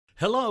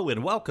Hello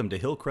and welcome to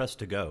Hillcrest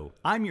To Go.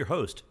 I'm your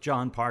host,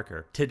 John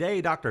Parker.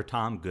 Today, Dr.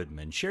 Tom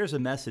Goodman shares a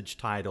message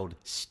titled,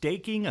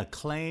 Staking a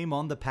Claim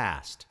on the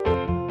Past.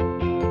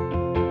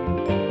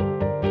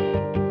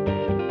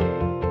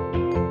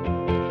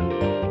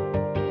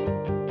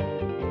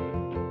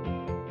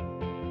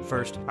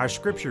 First, our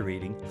scripture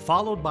reading,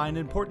 followed by an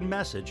important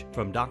message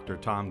from Dr.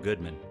 Tom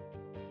Goodman.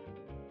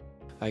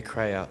 I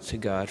cry out to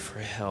God for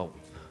help.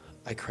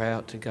 I cry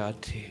out to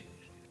God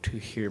to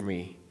hear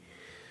me.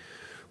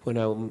 When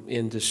I'm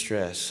in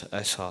distress,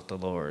 I sought the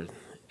Lord.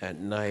 At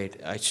night,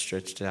 I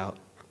stretched out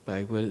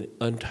my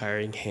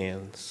untiring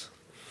hands,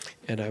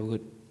 and I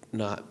would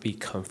not be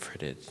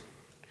comforted.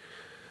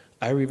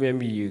 I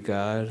remember you,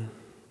 God,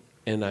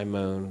 and I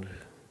moaned.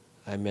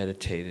 I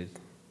meditated,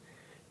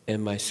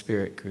 and my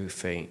spirit grew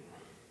faint.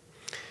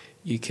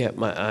 You kept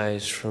my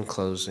eyes from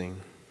closing.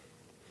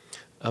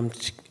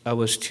 I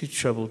was too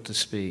troubled to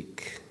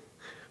speak.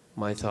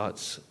 My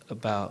thoughts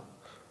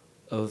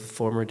of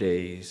former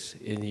days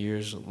in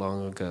years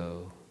long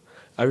ago.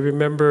 I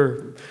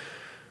remember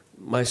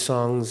my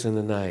songs in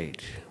the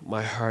night.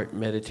 My heart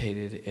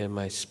meditated and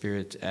my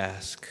spirit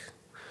asked,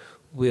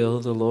 will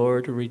the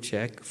Lord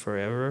reject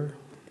forever?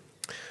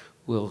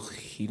 Will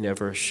he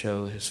never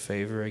show his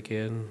favor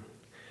again?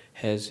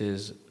 Has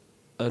his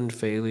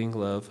unfailing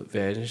love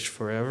vanished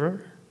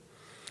forever?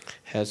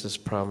 Has his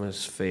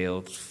promise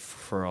failed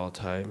for all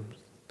time?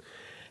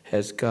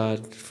 Has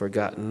God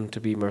forgotten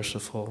to be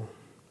merciful?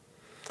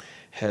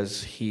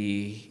 Has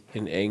he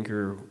in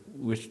anger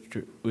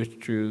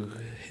withdrew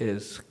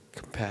his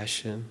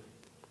compassion?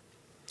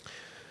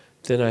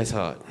 Then I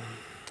thought,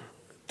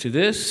 to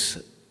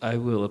this I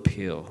will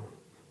appeal.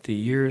 The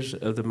years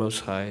of the Most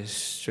High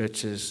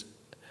stretched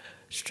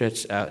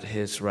out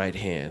his right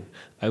hand.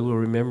 I will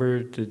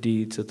remember the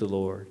deeds of the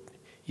Lord.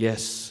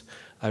 Yes,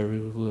 I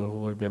will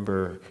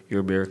remember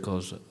your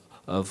miracles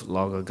of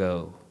long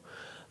ago.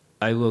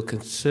 I will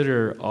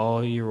consider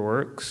all your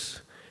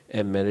works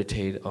and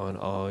meditate on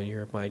all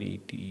your mighty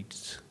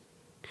deeds.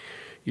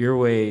 Your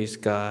ways,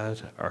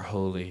 God, are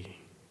holy.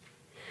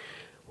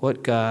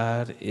 What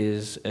God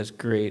is as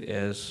great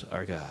as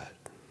our God?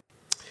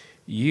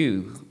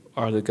 You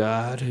are the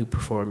God who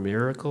perform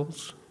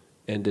miracles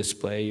and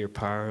display your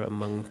power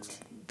among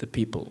the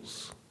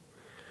peoples.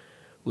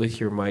 With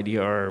your mighty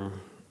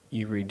arm,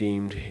 you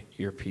redeemed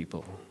your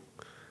people,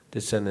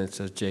 descendants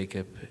of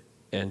Jacob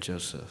and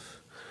Joseph.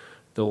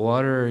 The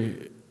water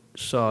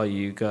saw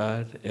you,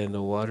 God, and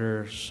the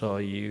water saw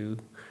you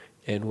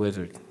and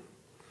withered.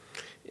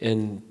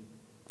 In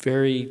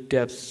very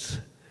depths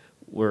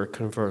were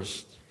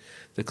conversed.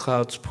 The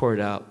clouds poured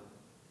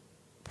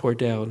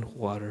down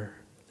water.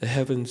 The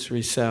heavens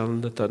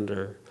resound the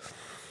thunder.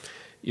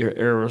 Your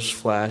arrows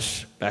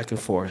flash back and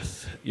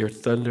forth. Your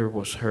thunder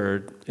was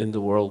heard in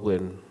the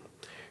whirlwind.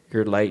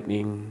 Your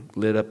lightning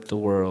lit up the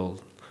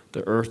world.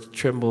 The earth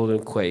trembled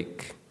and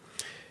quaked.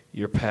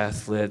 Your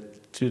path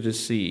led to the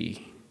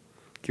sea,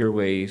 your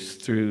ways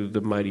through the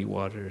mighty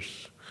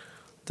waters,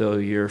 though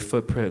your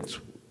footprints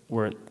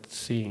weren't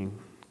seen.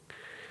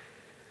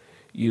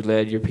 You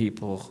led your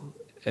people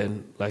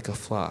and like a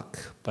flock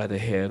by the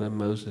hand of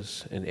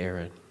Moses and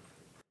Aaron.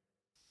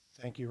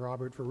 Thank you,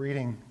 Robert, for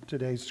reading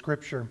today's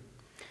scripture.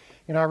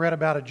 You know, I read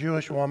about a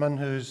Jewish woman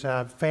whose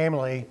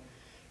family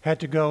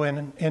had to go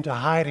into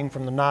hiding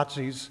from the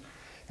Nazis,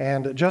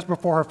 and just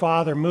before her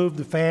father moved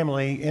the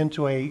family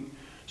into a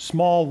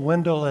small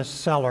windowless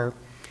cellar,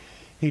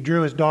 he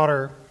drew his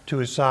daughter to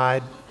his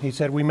side. He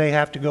said, we may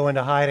have to go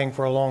into hiding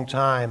for a long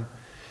time.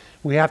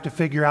 We have to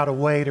figure out a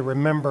way to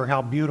remember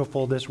how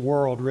beautiful this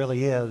world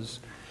really is.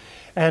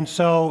 And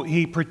so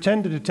he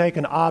pretended to take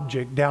an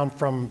object down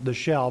from the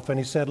shelf, and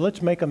he said,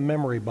 let's make a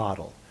memory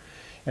bottle.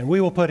 And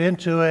we will put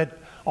into it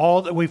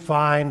all that we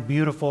find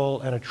beautiful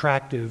and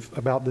attractive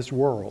about this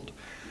world.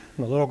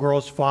 And the little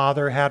girl's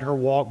father had her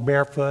walk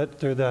barefoot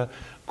through the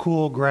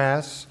cool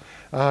grass.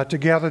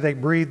 Together they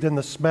breathed in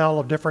the smell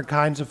of different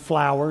kinds of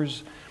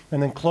flowers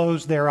and then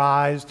closed their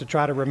eyes to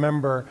try to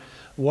remember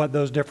what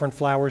those different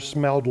flowers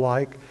smelled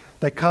like.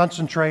 They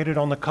concentrated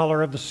on the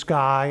color of the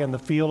sky and the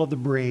feel of the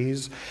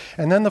breeze.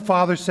 And then the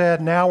father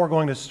said, now we're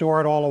going to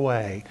store it all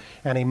away.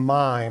 And he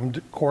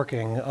mimed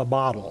corking a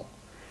bottle.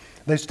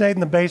 They stayed in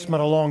the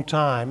basement a long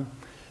time.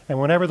 And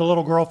whenever the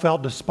little girl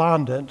felt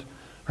despondent,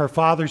 her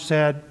father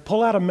said,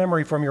 pull out a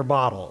memory from your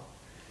bottle.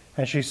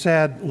 And she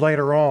said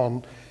later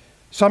on,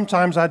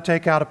 sometimes I'd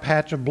take out a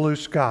patch of blue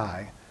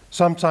sky,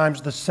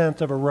 sometimes the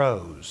scent of a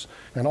rose,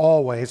 and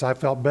always I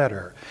felt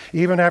better.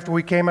 Even after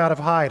we came out of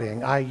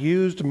hiding, I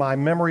used my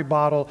memory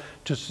bottle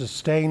to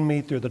sustain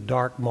me through the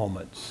dark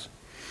moments.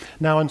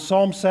 Now in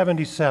Psalm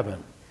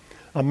 77,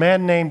 a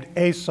man named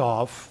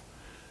Asaph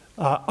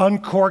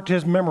uncorked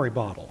his memory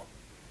bottle,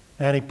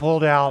 and he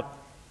pulled out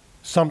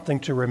something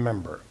to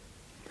remember.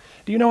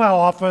 Do you know how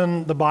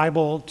often the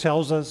Bible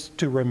tells us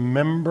to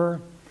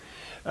remember?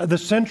 The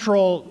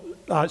central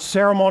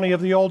ceremony of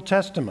the Old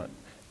Testament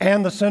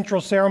and the central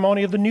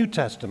ceremony of the New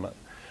Testament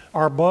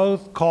are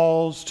both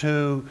calls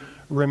to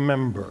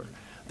remember.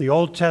 The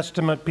Old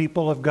Testament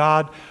people of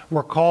God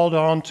were called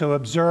on to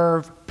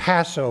observe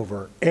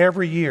Passover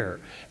every year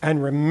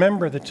and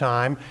remember the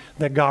time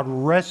that God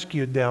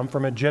rescued them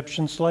from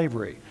Egyptian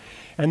slavery.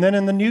 And then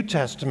in the New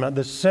Testament,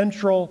 the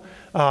central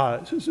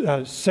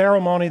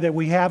ceremony that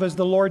we have is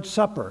the Lord's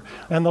Supper.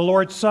 And the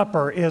Lord's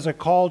Supper is a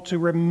call to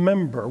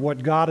remember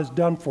what God has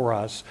done for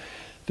us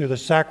through the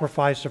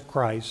sacrifice of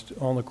Christ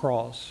on the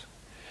cross.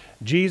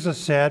 Jesus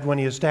said when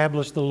he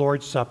established the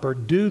Lord's Supper,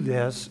 "Do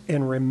this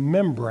in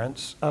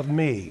remembrance of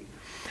me."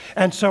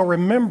 And so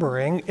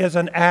remembering is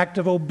an act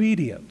of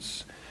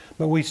obedience.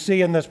 But we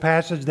see in this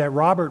passage that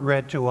Robert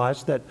read to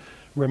us that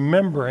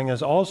remembering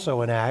is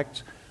also an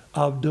act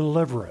of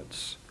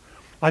deliverance.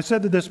 I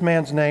said that this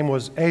man's name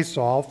was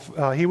Asaph.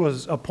 He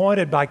was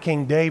appointed by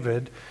King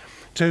David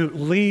to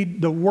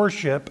lead the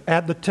worship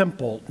at the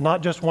temple,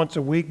 not just once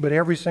a week, but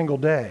every single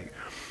day.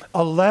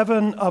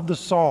 11 of the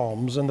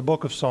Psalms in the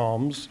book of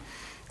Psalms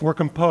were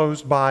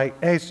composed by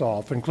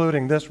Asaph,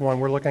 including this one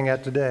we're looking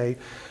at today,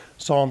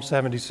 Psalm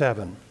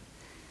 77.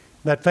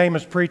 That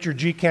famous preacher,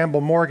 G.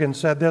 Campbell Morgan,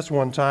 said this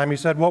one time. He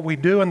said, "What we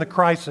do in the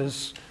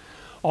crisis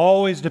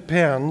always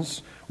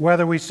depends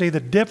whether we see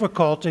the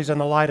difficulties in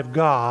the light of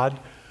God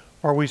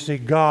or we see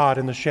God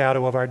in the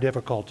shadow of our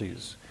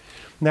difficulties."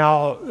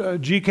 Now,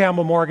 G.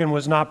 Campbell Morgan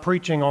was not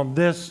preaching on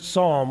this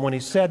psalm when he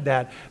said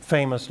that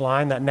famous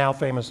line, that now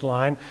famous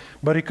line,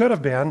 but he could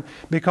have been,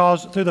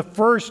 because through the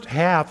first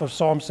half of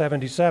Psalm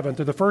 77,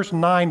 through the first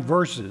 9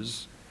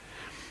 verses,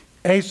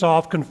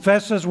 Asaph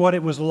confesses what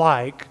it was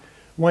like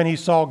when he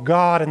saw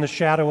God in the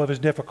shadow of his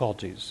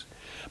difficulties.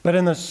 But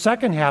in the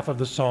second half of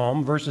the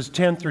psalm, verses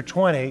 10 through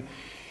 20,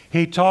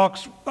 he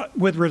talks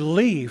with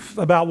relief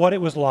about what it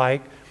was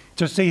like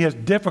to see his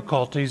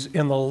difficulties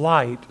in the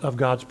light of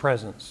God's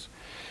presence.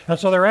 And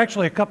so there are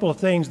actually a couple of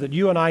things that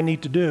you and I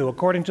need to do,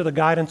 according to the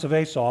guidance of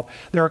Asaph.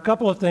 There are a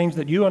couple of things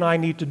that you and I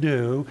need to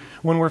do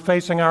when we're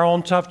facing our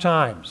own tough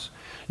times.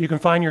 You can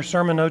find your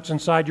sermon notes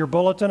inside your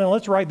bulletin, and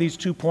let's write these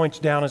 2 points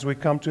down as we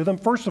come to them.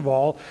 First of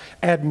all,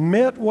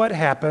 admit what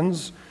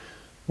happens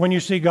when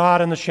you see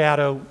God in the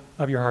shadow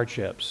of your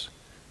hardships.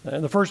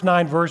 In the first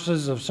 9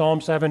 verses of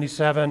Psalm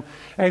 77,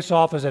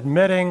 Asaph is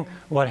admitting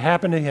what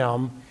happened to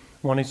him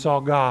when he saw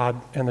God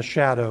in the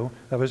shadow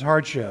of his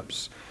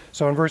hardships.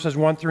 So in verses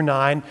 1 through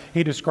 9,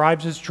 he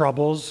describes his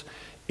troubles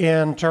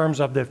in terms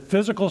of the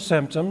physical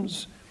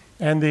symptoms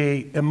and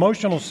the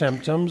emotional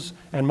symptoms,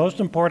 and most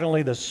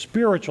importantly, the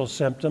spiritual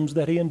symptoms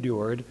that he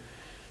endured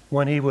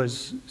when he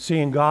was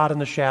seeing God in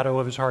the shadow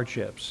of his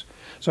hardships.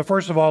 So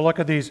first of all, look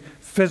at these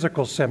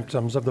physical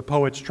symptoms of the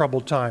poet's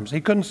troubled times.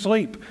 He couldn't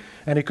sleep,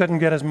 and he couldn't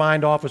get his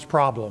mind off his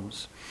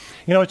problems.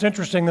 You know, it's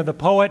interesting that the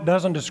poet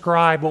doesn't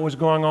describe what was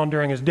going on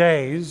during his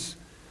days,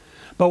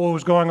 but what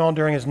was going on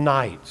during his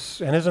nights.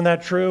 And isn't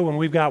that true? When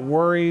we've got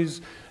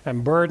worries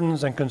and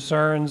burdens and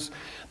concerns,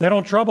 they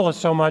don't trouble us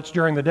so much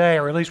during the day,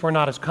 or at least we're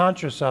not as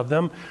conscious of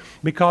them,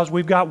 because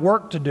we've got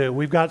work to do,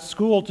 we've got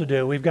school to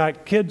do, we've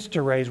got kids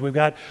to raise, we've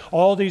got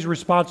all these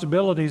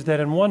responsibilities that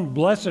in one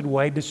blessed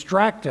way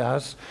distract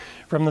us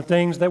from the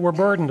things that we're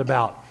burdened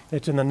about.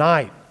 It's in the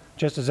night,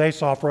 just as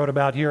Asaph wrote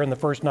about here in the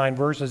first 9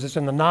 verses. It's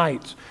in the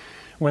night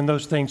when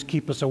those things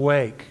keep us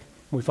awake.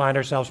 We find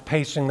ourselves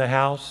pacing the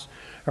house,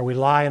 or we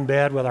lie in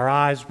bed with our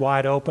eyes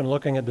wide open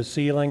looking at the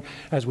ceiling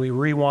as we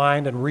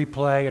rewind and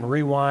replay and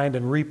rewind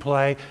and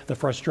replay the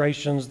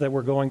frustrations that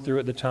we're going through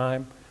at the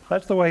time.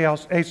 That's the way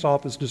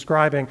Asaph is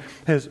describing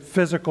his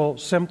physical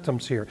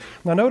symptoms here.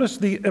 Now notice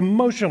the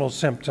emotional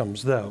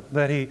symptoms, though,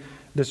 that he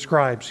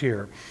describes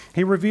here.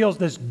 He reveals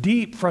this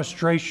deep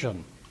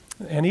frustration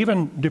and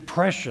even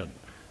depression.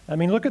 I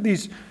mean, look at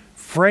these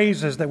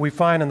phrases that we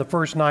find in the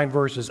first 9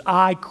 verses.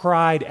 I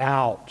cried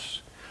out.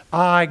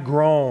 I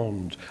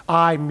groaned,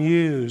 I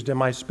mused, and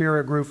my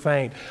spirit grew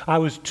faint. I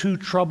was too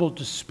troubled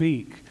to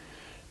speak.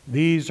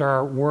 These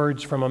are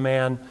words from a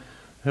man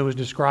who was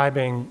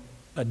describing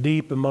a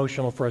deep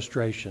emotional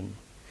frustration.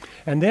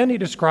 And then he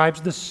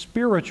describes the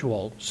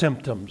spiritual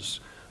symptoms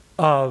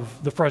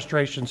of the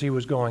frustrations he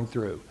was going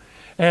through.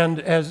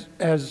 And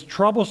as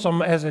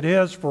troublesome as it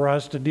is for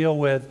us to deal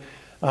with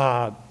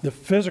the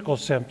physical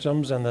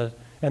symptoms and the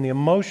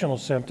emotional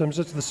symptoms,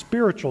 it's the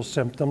spiritual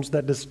symptoms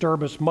that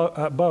disturb us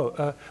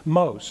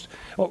most.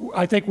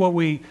 I think what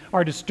we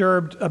are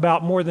disturbed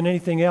about more than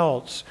anything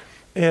else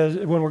is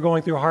when we're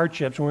going through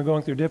hardships, when we're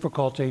going through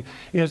difficulty,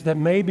 is that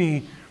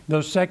maybe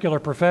those secular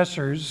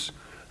professors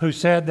who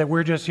said that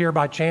we're just here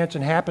by chance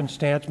and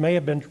happenstance may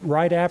have been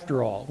right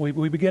after all.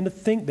 We begin to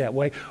think that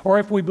way. Or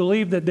if we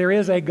believe that there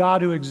is a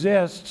God who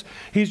exists,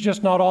 he's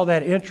just not all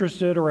that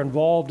interested or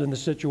involved in the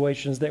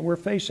situations that we're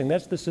facing.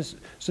 That's the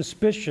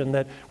suspicion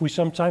that we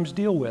sometimes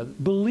deal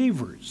with.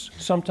 Believers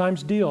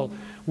sometimes deal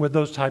with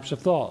those types of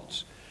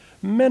thoughts.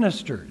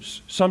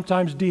 Ministers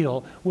sometimes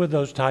deal with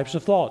those types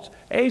of thoughts.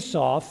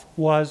 Asaph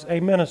was a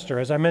minister.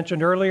 As I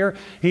mentioned earlier,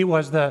 he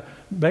was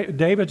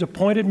David's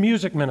appointed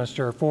music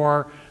minister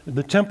for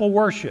the temple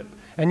worship.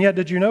 And yet,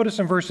 did you notice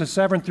in verses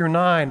 7 through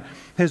 9,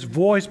 his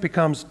voice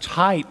becomes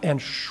tight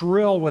and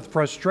shrill with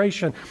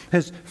frustration.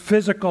 His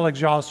physical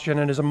exhaustion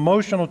and his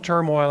emotional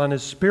turmoil and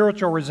his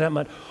spiritual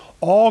resentment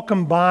all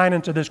combine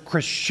into this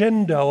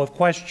crescendo of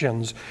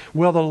questions.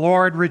 Will the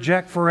Lord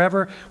reject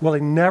forever? Will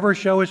He never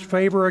show His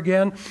favor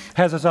again?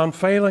 Has His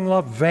unfailing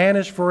love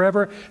vanished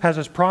forever? Has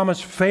His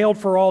promise failed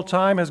for all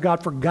time? Has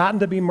God forgotten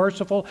to be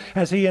merciful?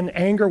 Has He in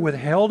anger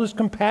withheld His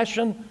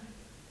compassion?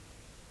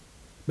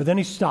 But then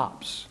He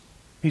stops.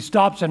 He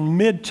stops in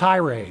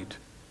mid-tirade.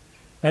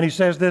 And He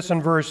says this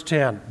in verse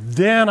 10,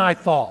 "Then I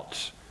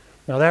thought."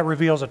 Now that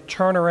reveals a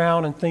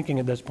turnaround in thinking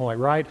at this point,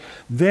 right?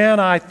 "Then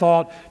I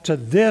thought, to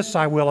this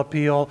I will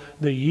appeal,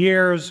 the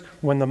years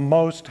when the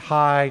Most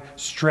High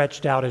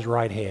stretched out His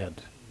right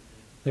hand."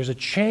 There's a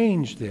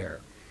change there.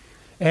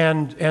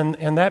 And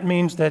that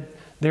means that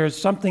there's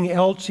something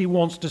else He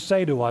wants to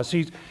say to us.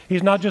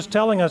 He's not just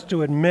telling us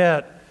to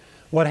admit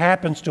what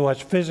happens to us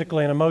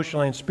physically and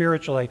emotionally and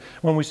spiritually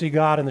when we see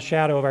God in the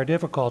shadow of our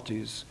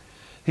difficulties.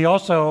 He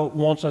also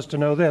wants us to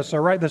know this. So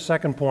write the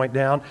second point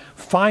down.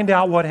 Find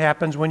out what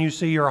happens when you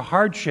see your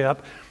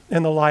hardship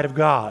in the light of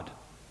God.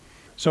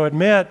 So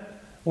admit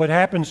what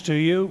happens to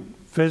you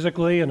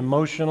physically and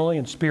emotionally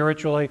and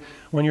spiritually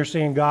when you're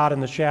seeing God in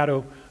the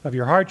shadow of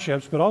your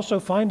hardships, but also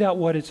find out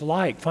what it's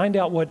like. Find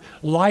out what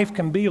life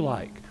can be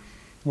like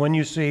when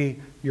you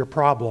see your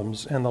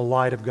problems in the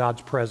light of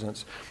God's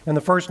presence. In the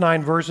first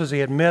 9 verses,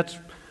 he admits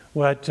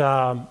what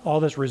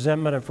all this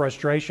resentment and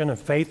frustration and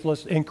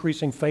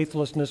increasing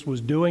faithlessness was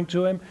doing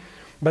to him.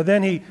 But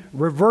then he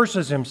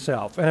reverses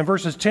himself. And in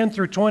verses 10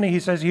 through 20,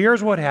 he says,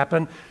 here's what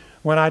happened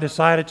when I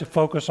decided to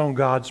focus on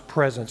God's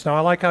presence. Now,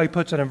 I like how he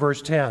puts it in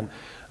verse 10.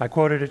 I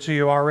quoted it to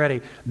you already.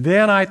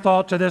 "Then I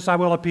thought, to this I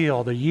will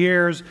appeal, the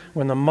years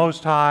when the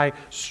Most High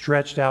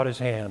stretched out His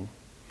hand."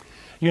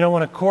 You know,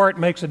 when a court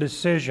makes a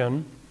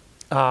decision,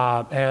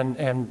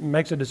 and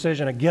makes a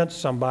decision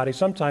against somebody,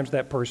 sometimes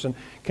that person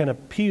can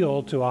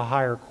appeal to a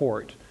higher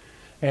court.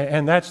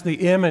 And that's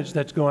the image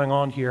that's going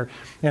on here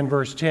in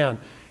verse 10.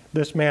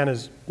 This man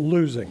is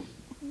losing.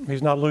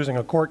 He's not losing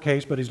a court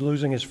case, but he's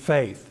losing his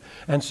faith.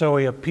 And so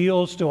he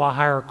appeals to a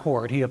higher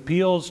court. He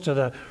appeals to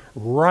the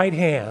right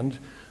hand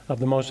of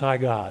the Most High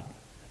God.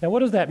 Now, what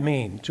does that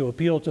mean, to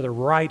appeal to the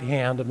right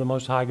hand of the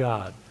Most High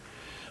God?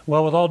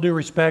 Well, with all due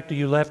respect to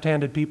you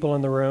left-handed people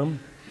in the room,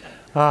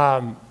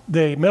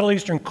 the Middle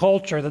Eastern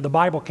culture that the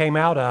Bible came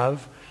out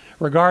of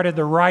regarded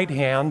the right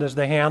hand as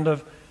the hand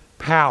of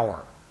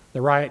power.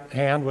 The right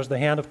hand was the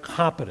hand of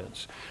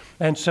competence.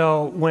 And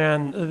so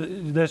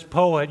when this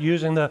poet,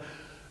 using the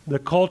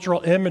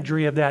cultural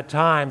imagery of that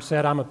time,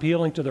 said, "I'm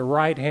appealing to the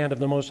right hand of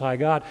the Most High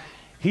God,"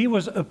 he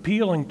was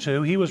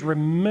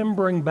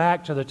remembering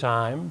back to the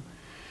time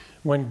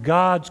when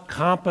God's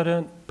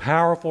competent,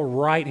 powerful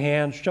right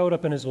hand showed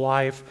up in his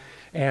life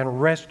and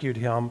rescued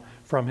him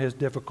from his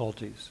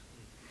difficulties.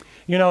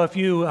 You know, if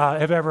you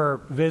have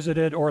ever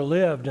visited or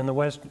lived in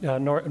the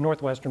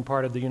northwestern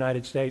part of the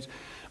United States,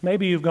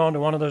 maybe you've gone to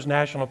one of those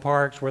national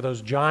parks where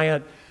those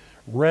giant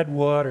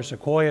redwood or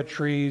sequoia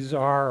trees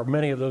are, or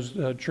many of those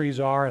trees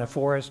are in a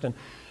forest, and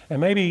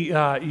maybe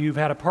you've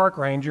had a park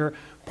ranger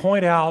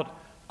point out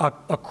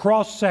a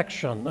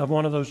cross-section of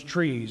one of those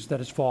trees that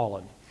has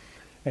fallen.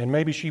 And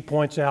maybe she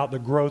points out the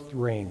growth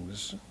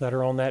rings that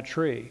are on that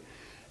tree.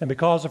 And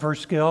because of her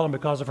skill and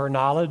because of her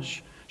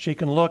knowledge, she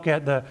can look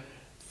at the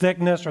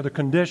thickness or the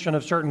condition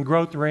of certain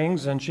growth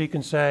rings, and she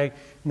can say,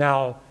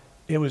 now,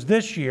 it was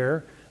this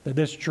year that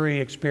this tree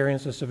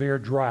experienced a severe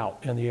drought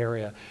in the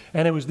area.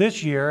 And it was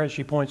this year, as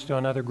she points to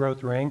another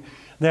growth ring,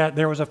 that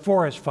there was a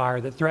forest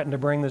fire that threatened to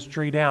bring this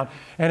tree down.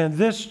 And in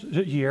this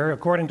year,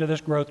 according to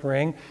this growth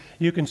ring,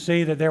 you can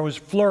see that there was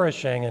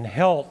flourishing and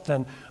health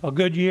and a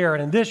good year.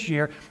 And in this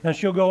year, and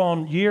she'll go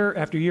on year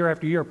after year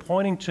after year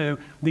pointing to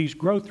these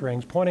growth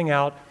rings, pointing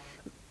out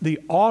the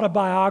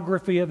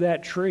autobiography of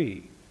that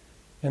tree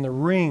and the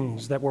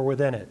rings that were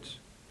within it.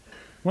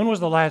 When was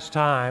the last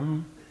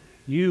time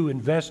you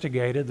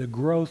investigated the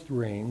growth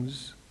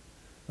rings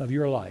of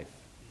your life?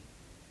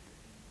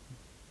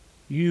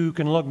 You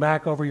can look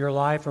back over your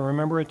life and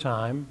remember a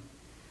time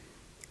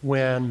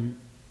when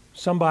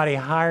somebody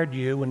hired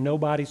you when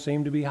nobody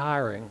seemed to be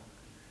hiring.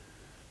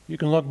 You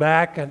can look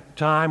back at a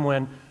time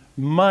when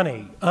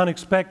money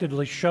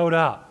unexpectedly showed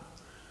up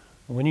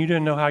when you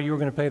didn't know how you were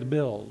going to pay the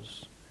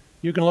bills.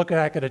 You can look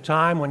back at a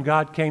time when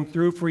God came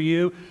through for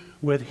you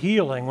with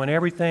healing, when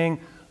everything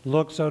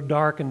looked so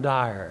dark and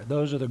dire.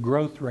 Those are the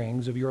growth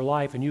rings of your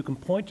life, and you can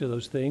point to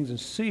those things and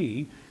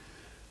see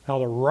how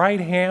the right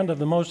hand of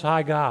the Most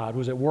High God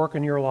was at work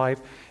in your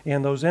life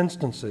in those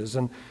instances.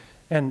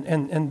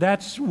 And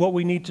that's what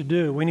we need to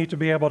do. We need to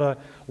be able to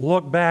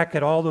look back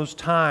at all those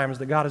times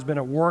that God has been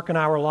at work in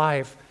our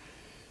life.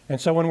 And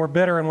so when we're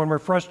bitter and when we're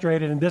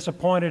frustrated and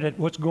disappointed at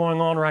what's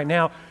going on right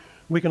now,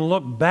 we can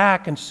look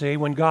back and see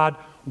when God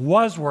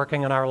was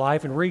working in our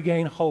life and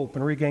regain hope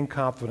and regain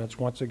confidence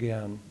once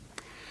again.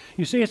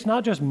 You see, it's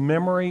not just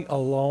memory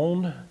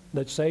alone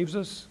that saves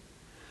us.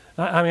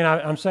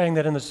 I'm saying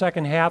that in the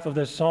second half of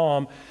this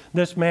psalm,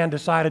 this man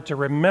decided to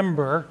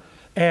remember,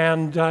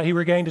 and he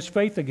regained his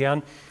faith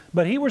again.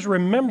 But he was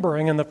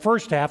remembering in the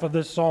first half of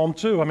this psalm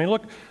too. I mean,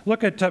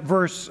 look at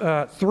verse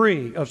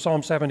 3 of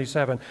Psalm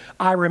 77.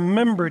 I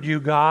remembered you,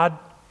 God,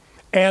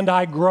 and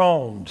I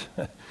groaned.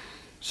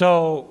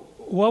 So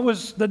what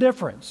was the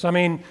difference? I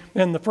mean,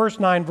 in the first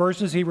 9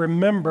 verses, he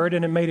remembered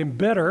and it made him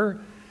bitter.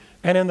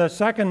 And in the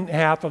second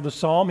half of the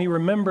psalm, he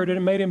remembered and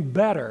it made him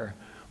better.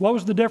 What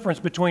was the difference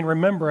between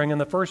remembering in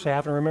the first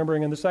half and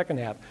remembering in the second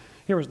half?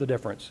 Here was the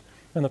difference.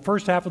 In the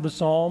first half of the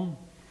psalm,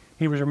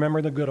 he was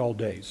remembering the good old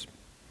days.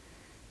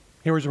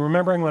 He was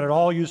remembering when it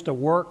all used to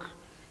work,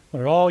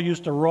 when it all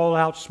used to roll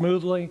out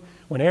smoothly,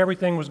 when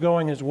everything was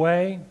going his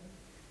way,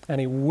 and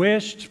he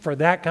wished for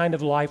that kind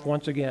of life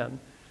once again.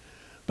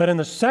 But in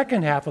the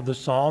second half of the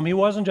psalm, he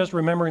wasn't just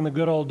remembering the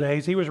good old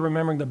days, he was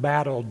remembering the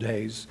bad old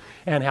days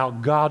and how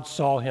God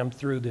saw him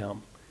through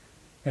them.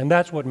 And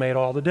that's what made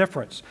all the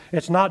difference.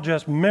 It's not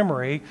just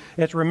memory,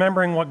 it's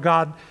remembering what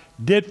God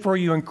did for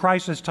you in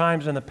crisis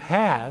times in the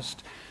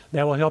past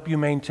that will help you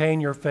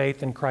maintain your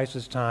faith in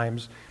crisis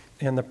times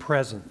in the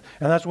present.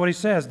 And that's what he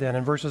says then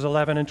in verses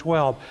 11 and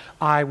 12.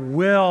 I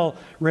will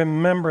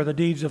remember the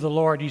deeds of the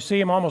Lord. You see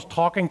him almost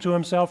talking to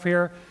himself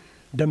here,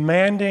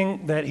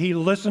 demanding that he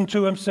listen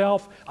to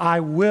himself.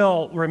 I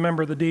will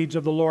remember the deeds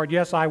of the Lord.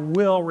 Yes, I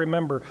will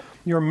remember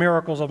your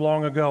miracles of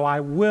long ago. I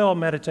will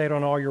meditate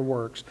on all your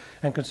works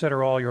and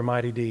consider all your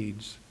mighty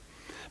deeds.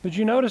 But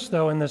you notice,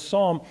 though, in this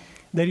psalm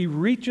that he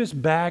reaches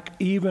back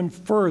even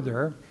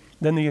further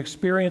than the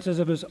experiences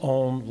of his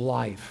own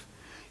life.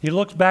 He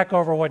looks back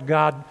over what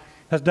God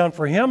has done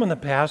for him in the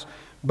past,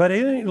 but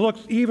he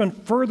looks even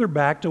further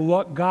back to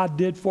what God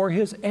did for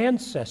his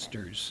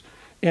ancestors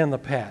in the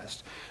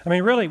past. I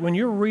mean, really, when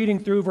you're reading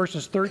through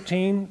verses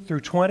 13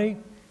 through 20,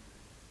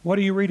 what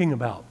are you reading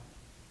about?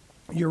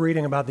 You're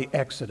reading about the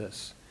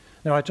Exodus.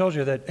 Now, I told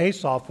you that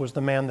Asaph was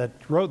the man that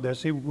wrote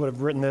this. He would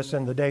have written this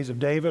in the days of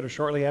David or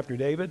shortly after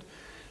David.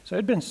 So it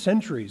had been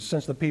centuries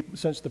since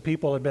the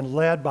people had been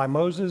led by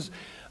Moses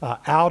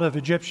out of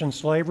Egyptian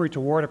slavery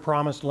toward a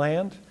promised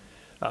land.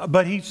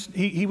 But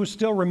he was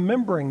still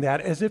remembering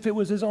that as if it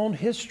was his own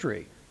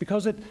history,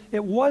 because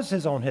it was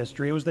his own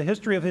history. It was the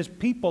history of his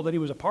people that he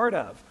was a part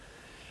of.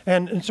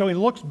 And so he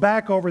looks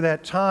back over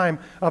that time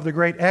of the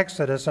great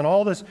Exodus, and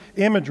all this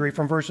imagery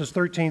from verses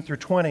 13 through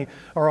 20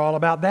 are all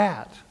about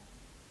that.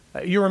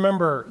 You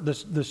remember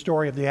the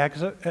story of the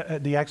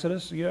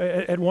Exodus?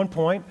 At one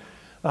point,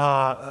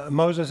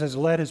 Moses has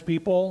led his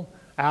people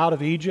out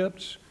of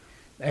Egypt,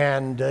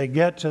 and they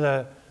get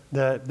to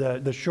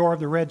the shore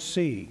of the Red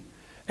Sea.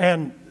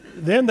 And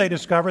then they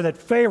discover that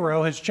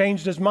Pharaoh has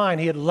changed his mind.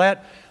 He had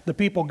let the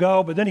people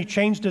go, but then he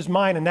changed his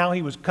mind, and now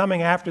he was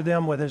coming after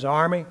them with his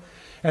army.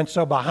 And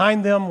so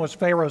behind them was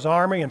Pharaoh's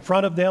army. In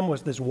front of them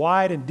was this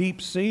wide and deep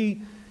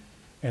sea.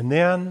 And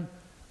then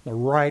the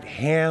right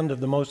hand of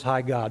the Most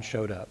High God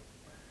showed up.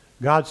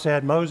 God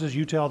said, Moses,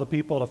 you tell the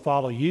people to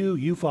follow you,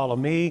 you follow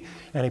me.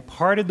 And he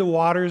parted the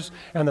waters,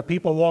 and the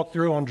people walked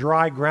through on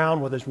dry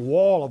ground with this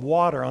wall of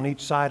water on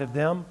each side of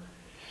them.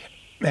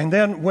 And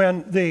then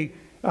when the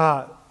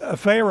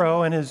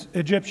Pharaoh and his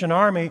Egyptian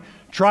army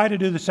tried to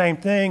do the same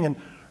thing and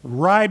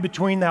ride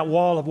between that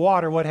wall of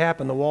water, what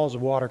happened? The walls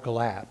of water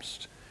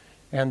collapsed,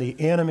 and the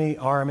enemy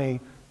army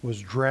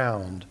was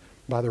drowned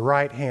by the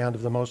right hand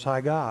of the Most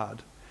High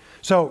God.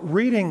 So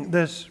reading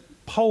this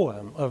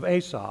poem of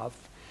Asaph,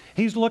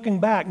 he's looking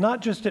back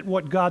not just at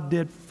what God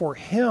did for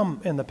him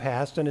in the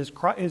past and his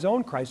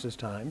own crisis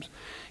times.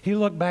 He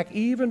looked back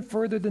even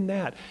further than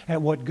that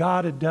at what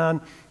God had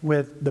done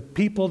with the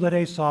people that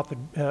Asaph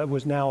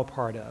was now a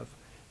part of,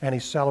 and he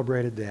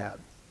celebrated that.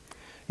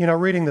 You know,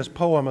 reading this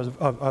poem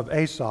of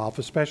Asaph,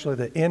 especially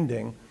the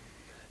ending,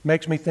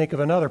 makes me think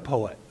of another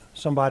poet,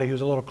 somebody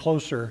who's a little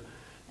closer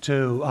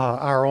to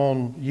our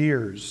own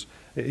years.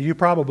 You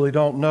probably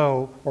don't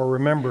know or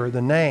remember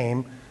the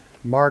name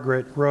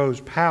Margaret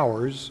Rose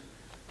Powers,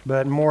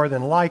 but more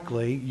than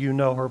likely you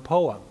know her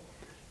poem.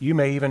 You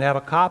may even have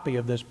a copy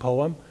of this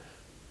poem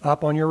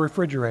up on your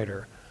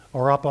refrigerator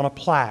or up on a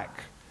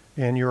plaque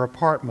in your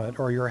apartment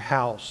or your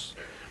house.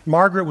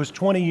 Margaret was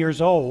 20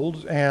 years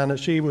old, and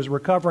she was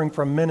recovering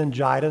from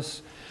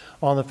meningitis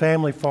on the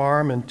family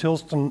farm in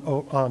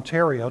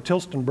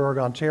Tillstonburg,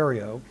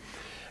 Ontario.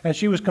 And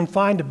she was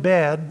confined to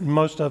bed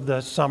most of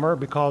the summer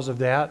because of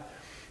that.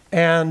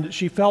 And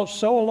she felt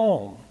so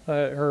alone.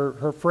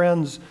 Her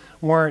friends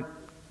weren't,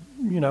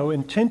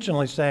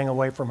 intentionally staying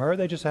away from her.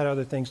 They just had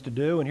other things to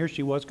do. And here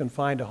she was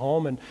confined to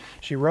home. And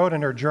she wrote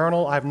in her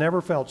journal, "I've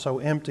never felt so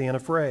empty and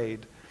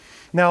afraid."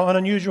 Now, an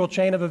unusual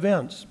chain of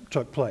events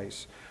took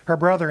place. Her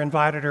brother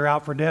invited her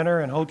out for dinner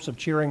in hopes of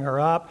cheering her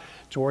up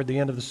toward the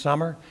end of the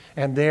summer.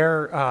 And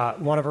there,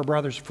 one of her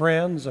brother's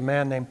friends, a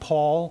man named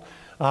Paul,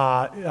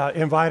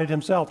 invited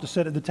himself to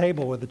sit at the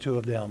table with the two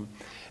of them.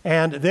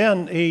 And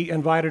then he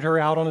invited her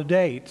out on a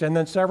date. And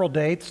then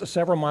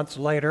several months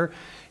later,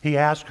 he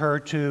asked her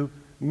to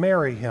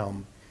marry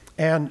him.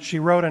 And she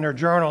wrote in her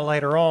journal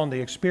later on the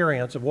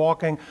experience of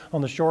walking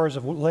on the shores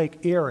of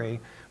Lake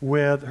Erie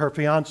with her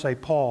fiancé,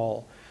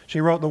 Paul.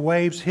 She wrote, "The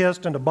waves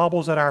hissed into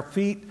bubbles at our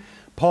feet.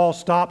 Paul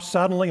stopped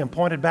suddenly and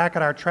pointed back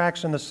at our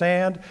tracks in the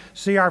sand.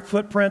 See our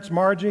footprints,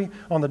 Margie?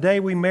 On the day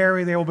we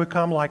marry, they will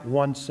become like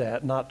one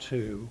set, not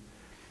two."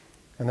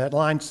 And that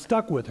line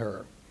stuck with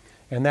her.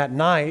 And that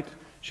night,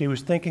 She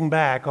was thinking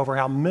back over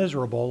how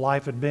miserable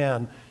life had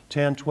been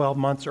 10, 12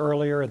 months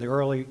earlier, the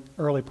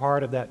early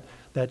part of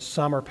that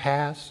summer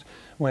past,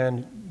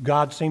 when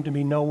God seemed to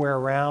be nowhere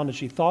around. And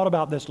she thought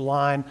about this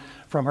line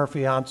from her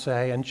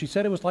fiance, and she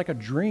said it was like a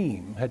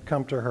dream had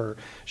come to her.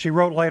 She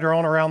wrote later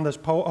on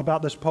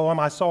about this poem,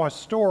 "I saw a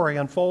story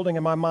unfolding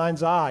in my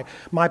mind's eye.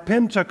 My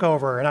pen took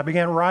over, and I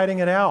began writing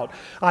it out.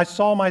 I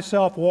saw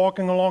myself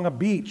walking along a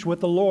beach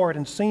with the Lord,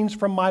 and scenes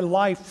from my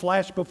life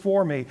flashed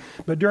before me.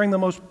 But during the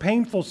most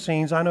painful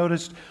scenes, I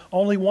noticed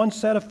only one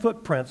set of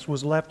footprints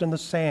was left in the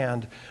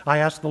sand. I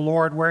asked the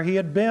Lord where he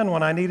had been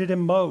when I needed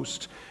him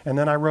most, and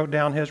then I wrote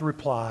down his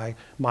reply,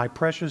 'My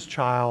precious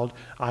child,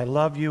 I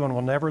love you and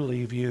will never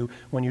leave you.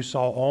 When you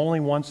saw only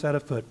one set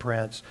of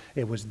footprints,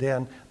 it was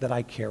then that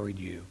I carried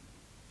you.'"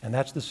 And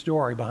that's the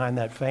story behind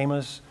that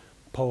famous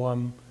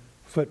poem,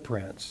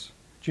 Footprints.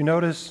 Do you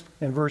notice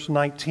in verse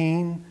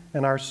 19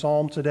 in our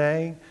psalm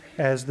today,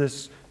 as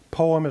this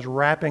poem is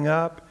wrapping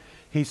up,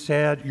 he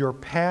said, "Your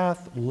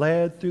path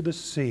led through the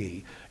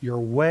sea, your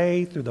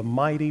way through the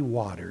mighty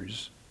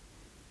waters,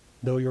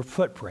 though your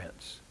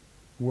footprints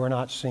were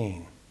not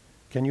seen."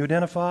 Can you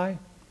identify?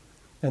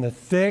 In the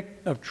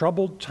thick of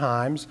troubled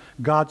times,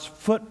 God's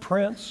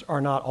footprints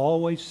are not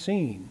always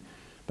seen.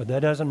 But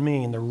that doesn't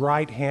mean the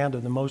right hand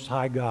of the Most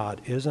High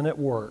God isn't at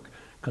work,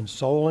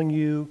 consoling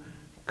you,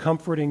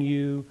 comforting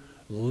you,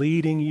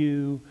 leading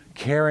you,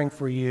 caring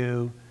for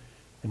you,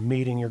 and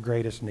meeting your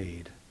greatest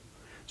need.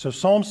 So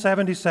Psalm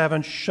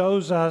 77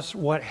 shows us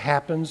what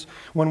happens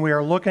when we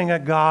are looking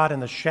at God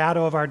in the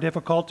shadow of our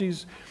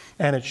difficulties,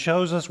 and it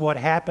shows us what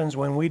happens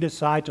when we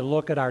decide to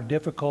look at our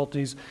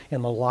difficulties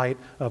in the light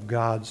of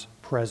God's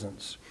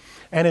presence.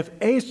 And if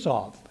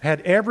Asaph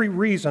had every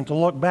reason to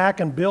look back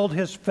and build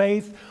his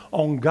faith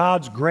on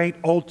God's great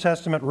Old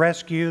Testament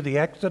rescue, the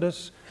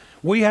Exodus,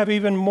 we have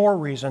even more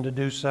reason to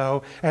do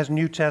so as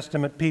New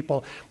Testament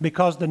people,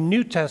 because the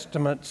New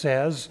Testament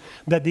says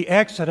that the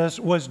Exodus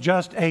was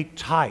just a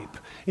type.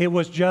 It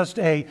was just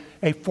a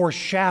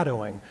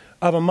foreshadowing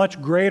of a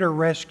much greater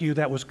rescue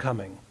that was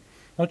coming.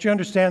 Don't you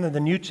understand that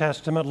the New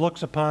Testament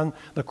looks upon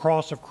the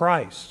cross of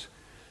Christ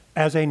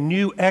as a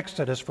new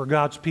Exodus for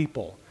God's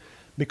people?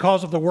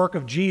 Because of the work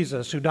of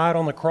Jesus, who died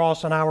on the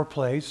cross in our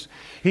place,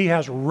 he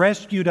has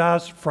rescued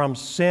us from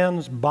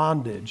sin's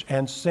bondage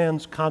and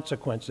sin's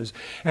consequences.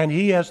 And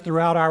he has,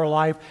 throughout our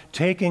life,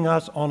 taken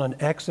us on an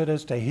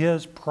exodus to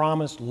his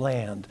promised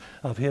land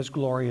of his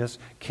glorious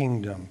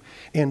kingdom.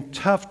 In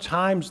tough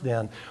times,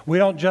 then, we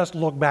don't just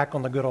look back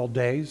on the good old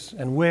days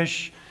and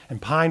wish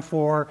and pine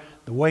for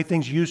the way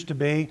things used to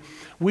be.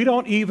 We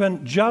don't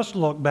even just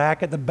look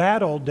back at the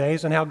bad old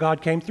days and how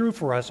God came through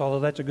for us,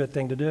 although that's a good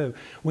thing to do.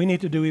 We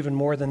need to do even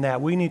more than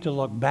that. We need to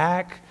look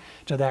back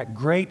to that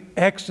great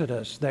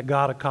exodus that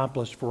God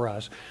accomplished for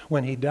us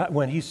when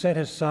he sent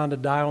his Son to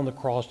die on the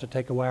cross to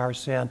take away our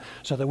sin,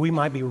 so that we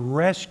might be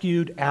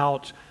rescued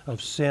out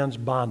of sin's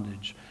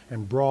bondage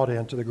and brought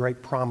into the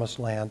great promised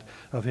land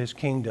of his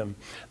kingdom.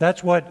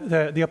 That's what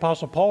the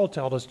Apostle Paul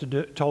told us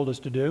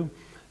to do.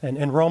 And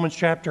in Romans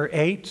chapter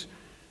 8,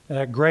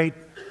 a great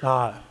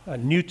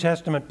New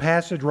Testament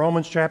passage,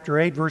 Romans chapter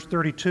 8, verse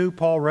 32,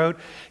 Paul wrote,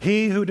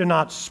 "He who did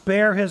not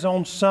spare his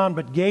own Son,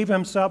 but gave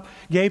him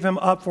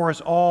up for us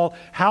all,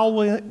 how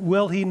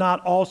will he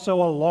not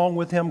also along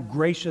with him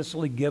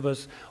graciously give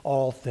us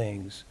all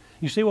things?"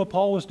 You see what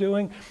Paul was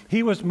doing?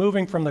 He was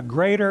moving from the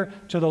greater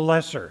to the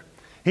lesser.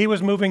 He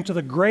was moving to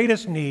the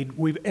greatest need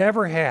we've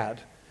ever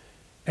had.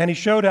 And he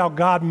showed how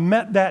God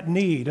met that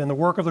need in the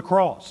work of the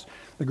cross.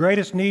 The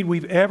greatest need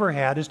we've ever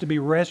had is to be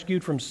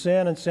rescued from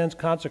sin and sin's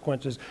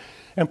consequences.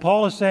 And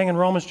Paul is saying in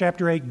Romans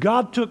chapter 8,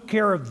 God took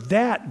care of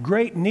that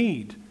great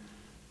need.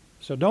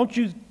 So don't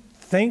you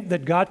think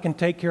that God can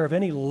take care of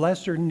any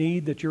lesser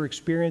need that you're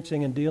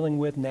experiencing and dealing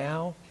with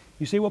now?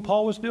 You see what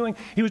Paul was doing?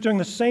 He was doing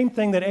the same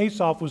thing that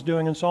Asaph was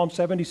doing in Psalm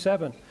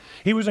 77.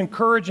 He was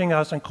encouraging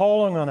us and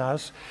calling on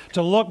us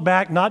to look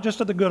back not just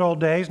at the good old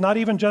days, not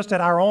even just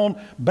at our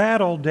own bad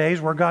old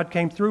days where God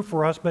came through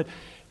for us, but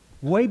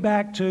way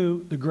back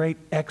to the great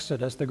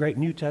Exodus, the great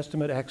New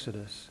Testament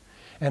Exodus.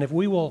 And if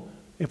we will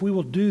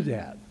do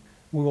that,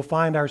 we will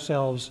find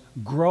ourselves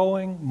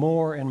growing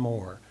more and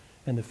more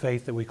in the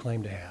faith that we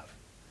claim to have.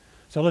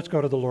 So let's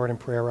go to the Lord in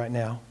prayer right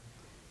now.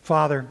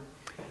 Father,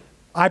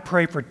 I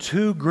pray for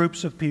two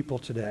groups of people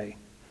today.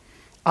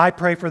 I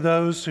pray for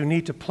those who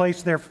need to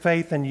place their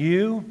faith in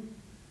you,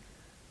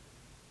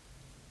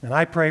 and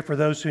I pray for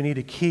those who need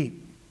to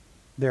keep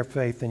their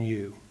faith in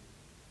you.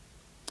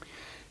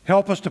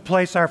 Help us to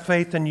place our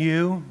faith in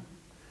you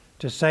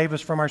to save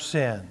us from our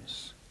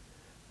sins.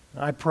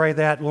 I pray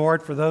that,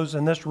 Lord, for those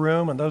in this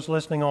room and those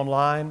listening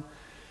online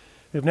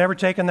who've never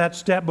taken that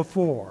step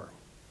before.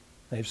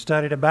 They've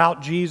studied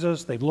about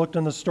Jesus, they've looked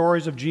in the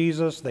stories of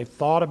Jesus, they've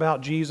thought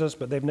about Jesus,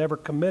 but they've never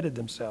committed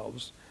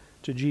themselves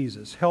to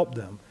Jesus. Help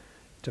them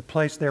to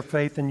place their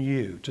faith in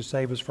you to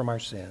save us from our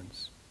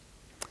sins.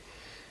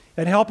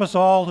 And help us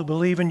all who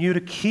believe in you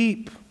to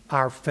keep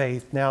our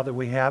faith now that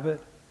we have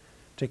it,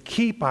 to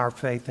keep our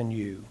faith in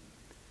you.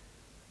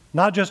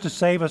 not just to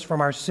save us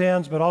from our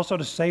sins, but also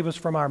to save us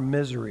from our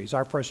miseries,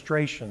 our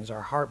frustrations,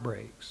 our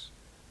heartbreaks.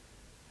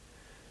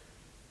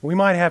 We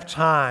might have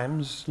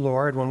times,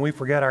 Lord, when we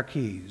forget our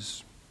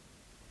keys.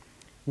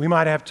 We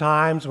might have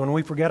times when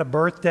we forget a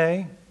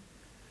birthday.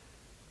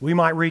 We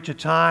might reach a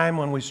time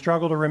when we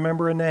struggle to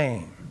remember a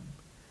name.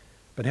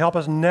 But help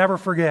us never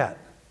forget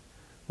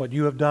what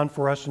you have done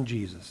for us in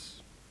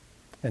Jesus.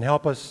 And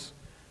help us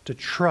to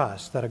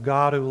trust that a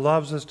God who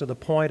loves us to the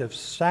point of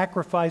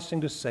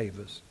sacrificing to save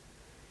us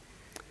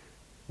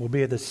will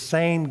be the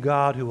same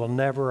God who will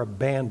never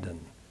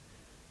abandon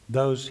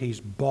those he's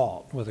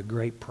bought with a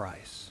great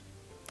price.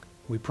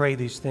 We pray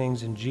these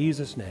things in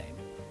Jesus' name.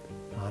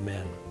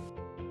 Amen.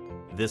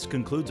 This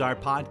concludes our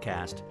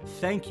podcast.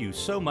 Thank you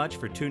so much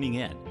for tuning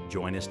in.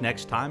 Join us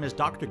next time as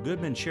Dr.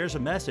 Goodman shares a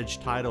message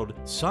titled,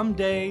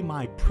 Someday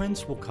My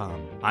Prince Will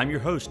Come. I'm your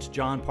host,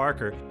 John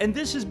Parker, and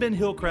this has been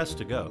Hillcrest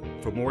to Go.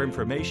 For more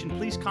information,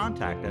 please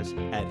contact us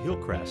at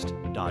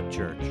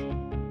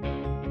hillcrest.church.